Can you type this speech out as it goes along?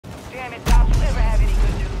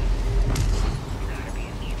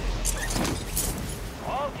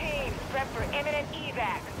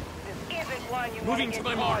Moving to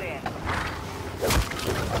my mark.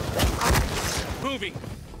 Moving.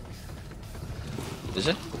 Is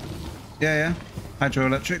it? Yeah.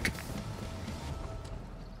 Hydroelectric.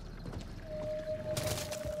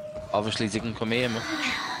 Obviously didn't come here much.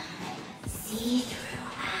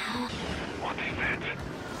 What is that?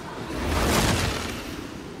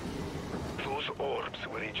 Those orbs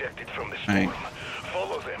were ejected from the storm. Right.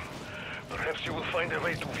 Follow them. Perhaps you will find a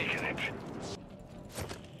way to weaken it.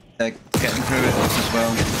 They're getting through it as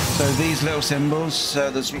well. So these little symbols,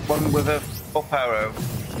 there's one with a up arrow.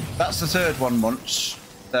 That's the third one once.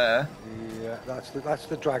 There. Yeah, that's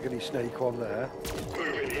the dragony snake one there.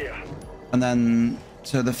 Move in here. And then,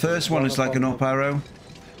 so the first one is like an up arrow.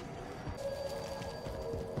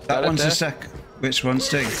 That one's the Which one,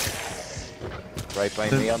 Sting? Right by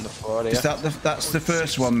me on the floor here. Is that that's the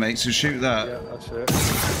first one, mate, so shoot that. Yeah, that's it.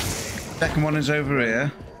 Second one is over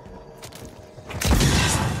here.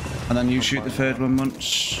 And then you shoot the third one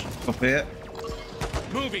once up here.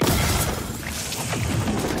 Moving.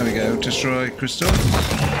 There we go, destroy crystal.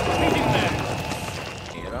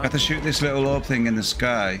 I have to shoot this little orb thing in the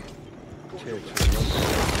sky. And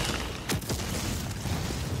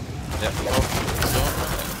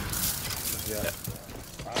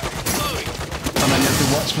then you have to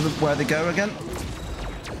watch for where they go again.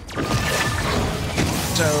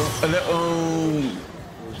 So a little.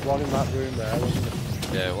 There's one in that room there, wasn't there?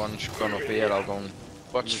 Yeah, one's gone up here. I'll go and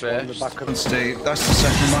watch first. Steve, that's the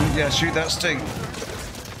second one. Yeah, shoot that Sting.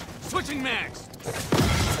 Switching mags.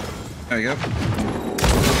 There we go.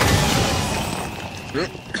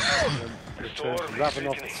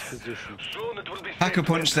 Hacker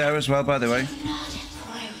punch there as well, by the way.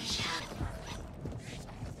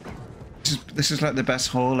 This is like the best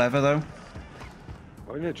haul ever, though.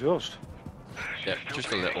 Oh, yeah, just. Yeah,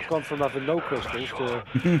 just a little. I've gone from having no crystals to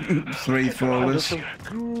 3 flawless. some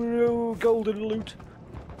golden loot.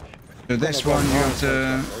 So this one you have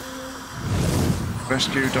to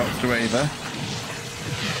rescue Dr. Ava.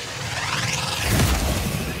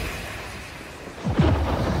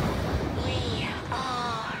 We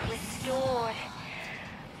are restored.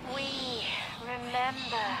 We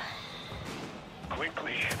remember.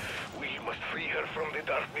 Quickly, we must free her from the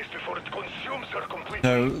darkness before it consumes her completely.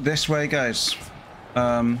 So this way, guys.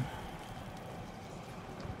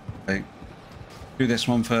 Okay. Do this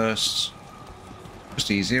one first. Just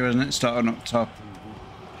easier, isn't it? Starting up top.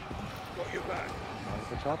 Got your back. At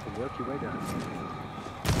the top and work your way down.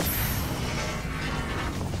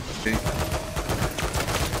 Okay.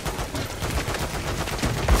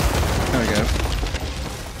 There we go.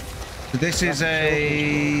 So this is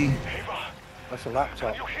That's a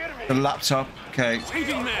laptop. the laptop. Okay.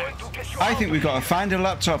 I think we've got to find a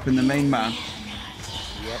laptop in the main map.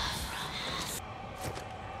 Yep.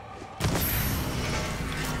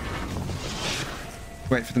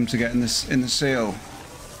 Wait for them to get in the seal.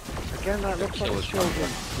 Again, that looks like a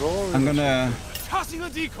children's drawing. I'm gonna. Tossing a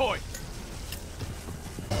decoy.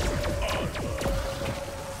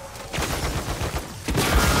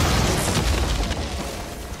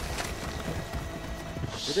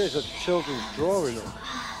 It is a children's drawing.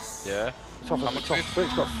 Yeah. It's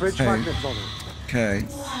got fridge magnets on it. Okay.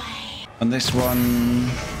 And this one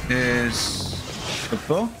is a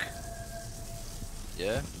book.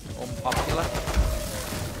 Yeah. Unpopular.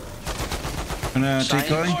 And a Science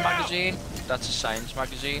decoy. magazine. That's a science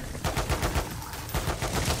magazine.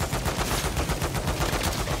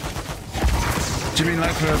 Do you mean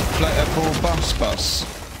like for a full boss?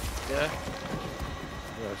 Yeah.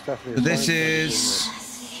 Yeah, it's definitely. So this is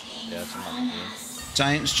Yeah, it's a magazine.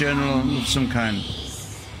 science journal of some kind.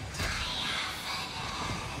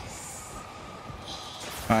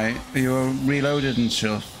 Right, are you all reloaded and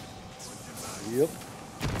stuff? Yep.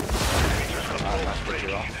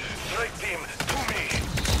 Strike team, to me.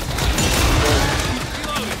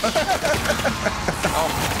 Oh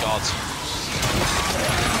my god.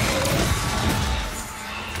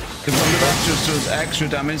 The one that just does extra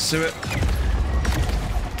damage to it.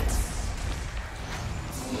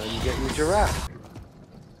 Then you get your giraffe.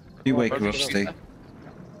 You wake her up, Steve.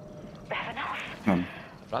 Ravenous, Come on.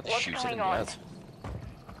 I'd rather What's shoot it going in the on? head.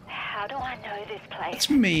 how do I know this place? That's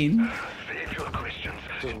mean. Save your questions.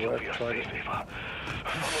 Doesn't Until work, we are try safe, it. Ava.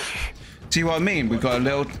 Follow me. See what I mean? We've got a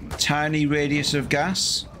little tiny radius of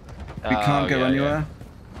gas. We can't go anywhere.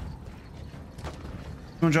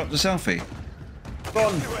 You want to drop the selfie? Go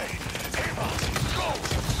on.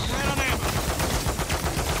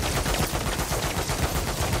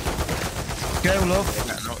 Go, love.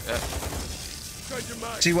 No, yeah.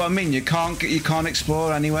 See what I mean? You can't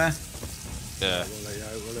explore anywhere. Yeah.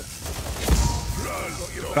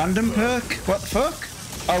 Random perk? What the fuck?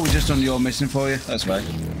 Oh, we just done your mission for you. That's right.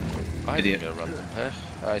 I Idiot. didn't go random here.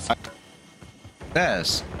 Right.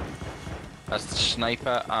 There's. That's the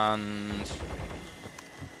sniper and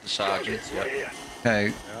the sergeant. Yep. Okay.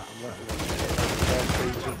 Yeah, I'm letting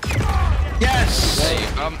them. Yes! There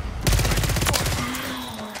you go.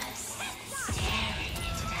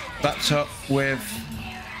 Laptop with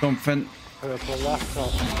something. Purple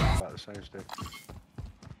laptop. About the same stick.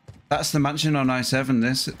 That's the mansion on I-7.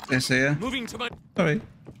 This here. Moving to my... Sorry.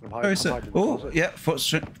 Sorry, sir. hiding in the Oh, closet. yeah.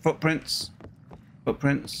 Footprints.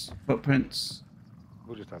 Footprints. Footprints.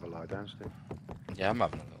 We'll just have a lie down, Steve. Yeah, I'm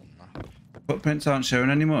having a little nap. Footprints aren't showing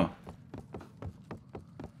anymore.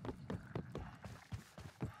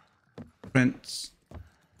 Prints.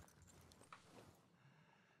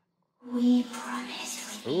 We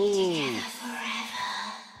promise we'll be together forever.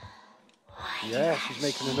 Yeah, she's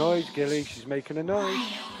making a noise, Gilly. She's making a noise.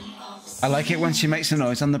 I like it when she makes a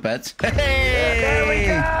noise on the bed. There we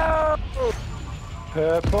go!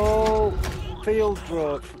 Purple field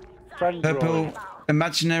draw. Friend Purple drawing.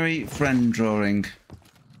 imaginary friend drawing.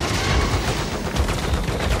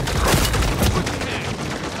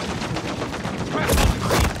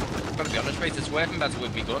 Gotta be honest, mate, it's working better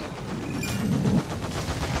with me gun.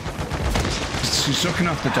 She's sucking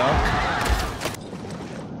off the dog.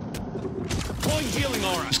 Deploying healing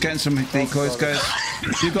aura. Just getting some decoys, guys.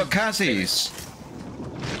 You got Kazis?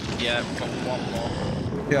 Yeah, got one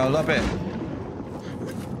more. Yeah, I love it.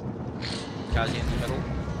 Kazi in the middle.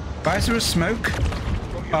 Why is there a smoke?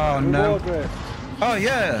 Oh no. Reward rate. Oh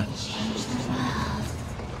yeah.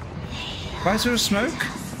 Why is there a smoke?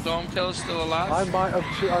 StormCaller's still alive. I might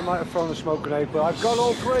have thrown a smoke grenade, but I've got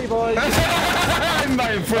all three, boys. I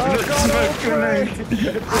might have thrown I've a got all smoke grenade.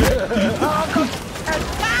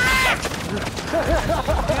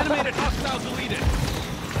 Animated hostiles deleted.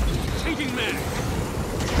 Changing mag.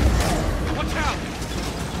 Watch out.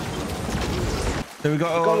 So we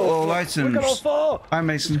got all We got all items. four. Hi Just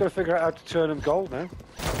Mason. got to figure out how to turn them gold now.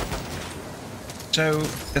 So you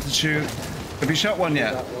have to shoot. Have you shot one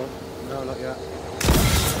yet? That one. No, not yet.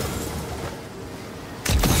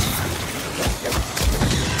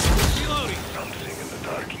 Reloading. Something in the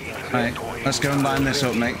dark ether. Right, let's go and line this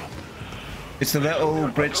up, mate. It's the little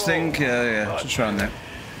bridge thing. Yeah, just around there.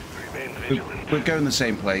 Remain vigilant. We're going the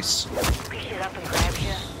same place. Pick it up and grab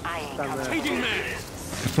you. I ain't coming. Changing mag.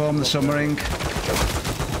 Perform the summering.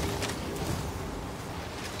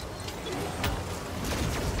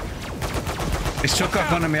 It's took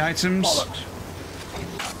off one of my items.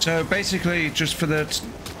 So basically, just for the,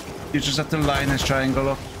 you just have to line this triangle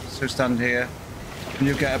up. So stand here, and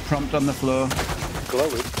you get a prompt on the floor.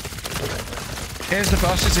 Glowing. Here's the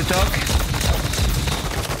boss. It's a dog.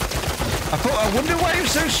 I wonder why he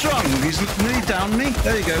was so strong. He's nearly down me.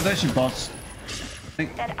 There you go. There's your boss.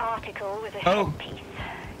 That article was a Oh. headpiece.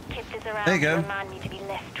 Kept us around There you go. to remind me to be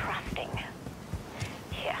less trusting.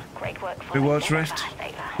 Yeah, great work for Rewards me. rift.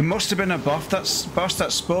 There must have been a boss that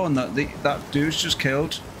spawned that dude's just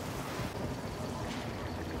killed.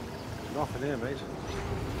 There's nothing here, mate.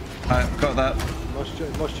 Alright, got that.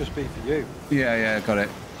 It must just be for you. Yeah, got it.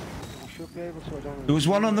 You should be able to. I don't There was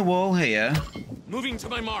one on the wall here. Moving to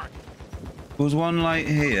my mark. There was one light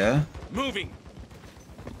here. Moving.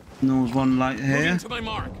 And there was one light here. Moving to my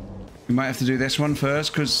mark. We might have to do this one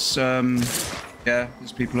first, because, yeah,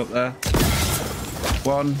 there's people up there.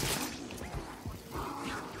 One.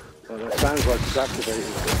 Oh, that sounds like it's activated.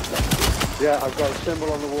 Yeah, I've got a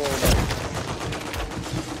symbol on the wall now.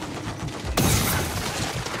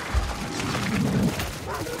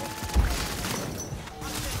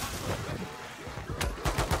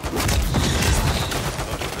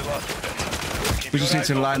 We just need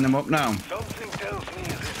to line them up now. Something tells me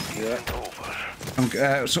this Yeah. isn't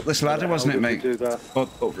over. It's up this ladder, wasn't it, How did we mate? do that?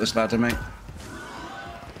 Up this ladder, mate.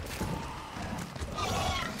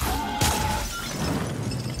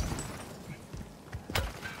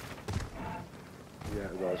 Yeah,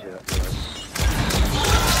 it was, yeah.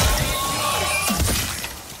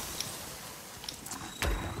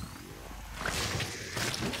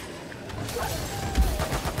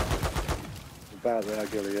 About there,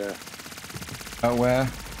 Gilly, yeah. Oh, where?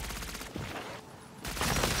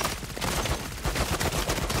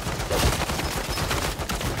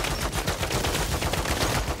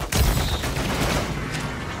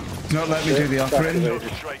 Not let me do the offering.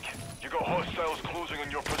 Activated. Strike. You got hostiles closing on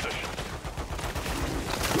your position.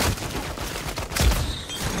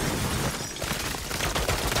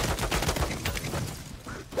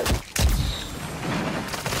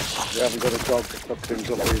 We haven't got a dog to fuck things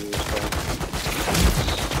up either this time.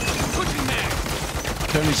 Switching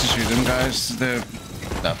mag. Don't need to shoot them, guys. They're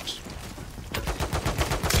left.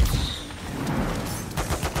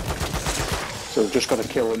 So we've just got to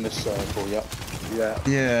kill in this circle, yeah.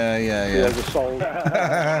 Yeah. Yeah. The soul.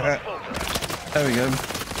 There we go.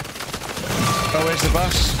 Oh, where's the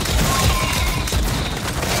bus?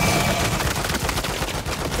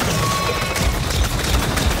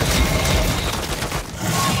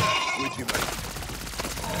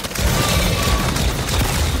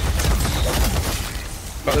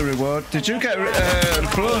 Got the reward. Did you get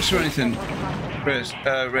floors or anything, Rick?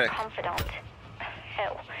 Confidant.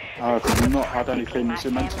 Hell. I've not had anything. Is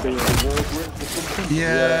it meant to be a reward or something?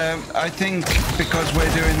 Yeah, I think because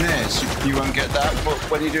we're doing this, you won't get that, but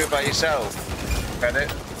when you do it by yourself, get it?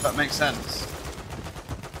 Does that make sense?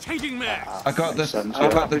 Changing mag. I got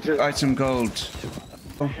the item gold.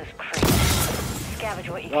 Scavenge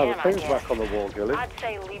what you No, can, the thing's I guess. back on the wall, Gilly. I'd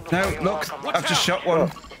say leave No, before you're look, welcome. I've just shot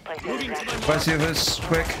one. Place Moving is to my ready. Where's the others?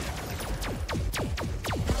 Quick.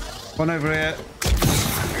 One over here.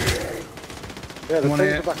 Yeah, the One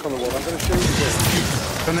things here. are back on the wall. I'm going to shoot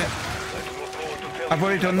you. Done it. I've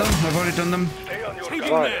already done them.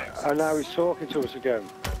 Changing Right, mags. and now he's talking to us again.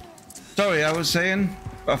 Sorry, I was saying,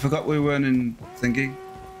 I forgot we weren't in thingy.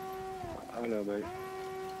 I know, mate.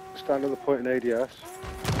 Stand on the point in ADS.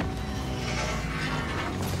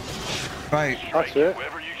 Right. That's it.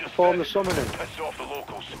 Perform the summoning.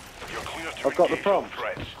 I've got the prompt.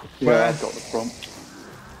 Where? Yeah, I've got the prompt.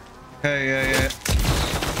 Okay, yeah.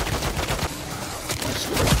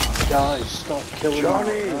 Guys, stop killing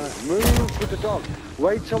Johnny, move with the dog.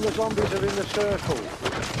 Wait till the zombies are in the circle.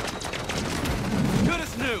 Good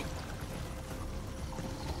as new.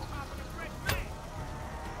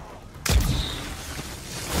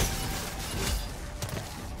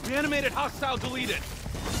 Reanimated hostile deleted.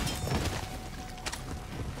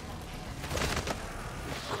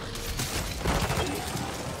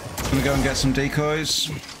 Gonna go and get some decoys.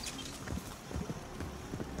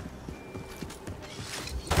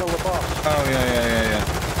 Kill the boss. Oh, yeah.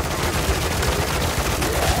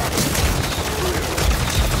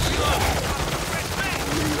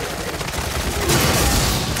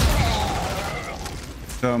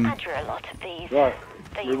 After a lot of these. Right.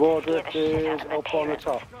 They Reward scare the shit is out of my up on the parents.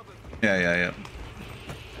 top. Yeah.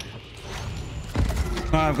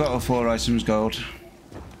 I've got all 4 items gold.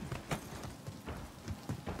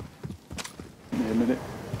 Give me a minute.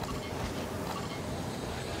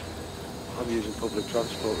 I'm using public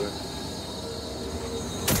transport then.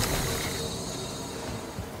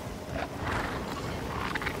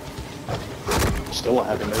 Still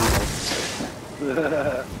ahead of me.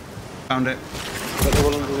 Found it. Got the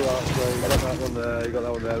one under the archway, you got that one there, you got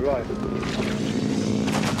that one there, right.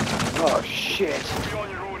 Oh shit!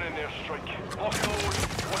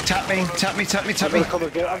 Tap me. I'm gonna come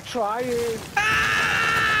again, I'm trying!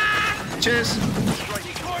 Cheers.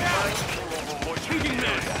 Changing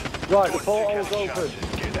mag. Right, the portal's open.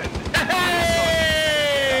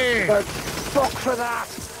 Hey! Fuck for that!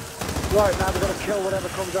 Right, now we've got to kill whatever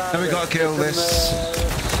comes out. Now we gotta kill this.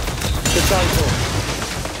 Disciple.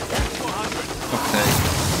 Okay.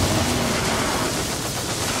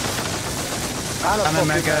 And a And a fucking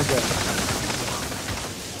mega.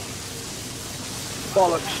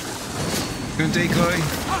 Bollocks. Good decoy.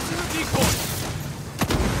 Tossing the decoy.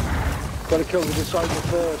 Got to kill the disciple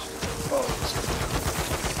first.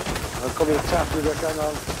 I'm coming to tap you, Rick, hang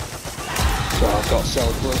on. So I've got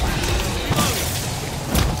self-work.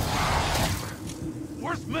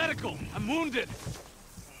 Where's medical? I'm wounded.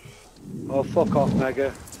 Oh, fuck off,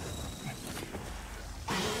 Mega.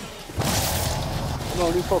 I'm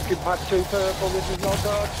only fucking pack 2 purple, this is not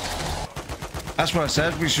good. That's what I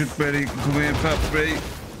said. We should really come in for 3.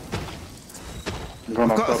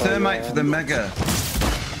 I've got a thermite for the mega.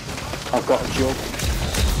 I've got a jug.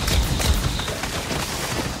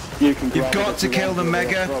 You can You've grab got it to if you kill want, the but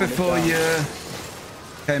mega throw it before down. you...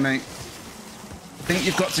 Okay, mate. I think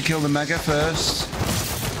you've got to kill the mega first.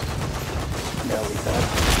 Yeah, we can.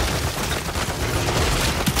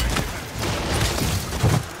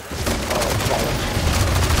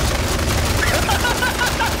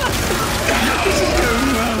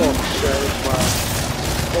 Fuck's sake, man.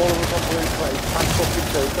 All of us on blue plate. Pack fucking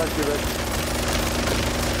 2, thank you, Rick.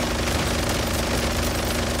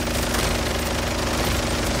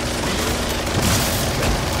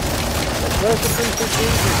 Where's the priest of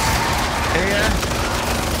Jesus? Here.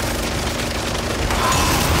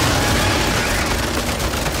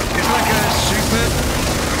 It's like a super...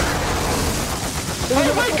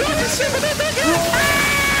 Oh my god, it's super mega!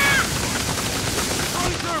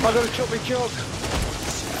 I'm gonna chuck me jug.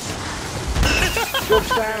 Jug's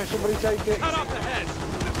down, somebody take it. Cut off the head.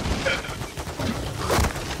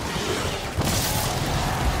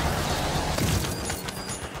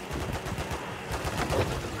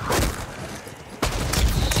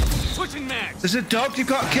 There's a dog you've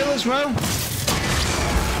got to kill as well.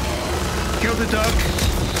 Kill the dog.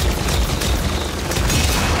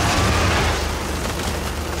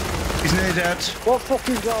 He's nearly dead. What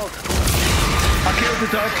fucking dog? I killed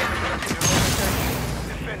the dog.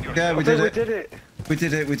 Yeah, we did it. We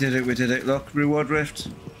did it, we did it, we did it. Look, reward rift.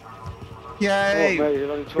 Yay! Oh, mate, you've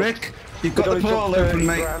only took- Rick, you've got the portal open,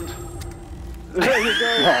 mate. There you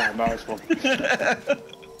go. Ah, nice one.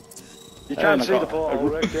 You can't see the portal,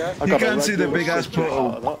 Rick, yeah? You can't see the big ass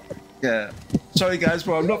portal. Yeah. Sorry guys,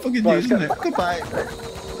 but I'm not fucking using it. Goodbye.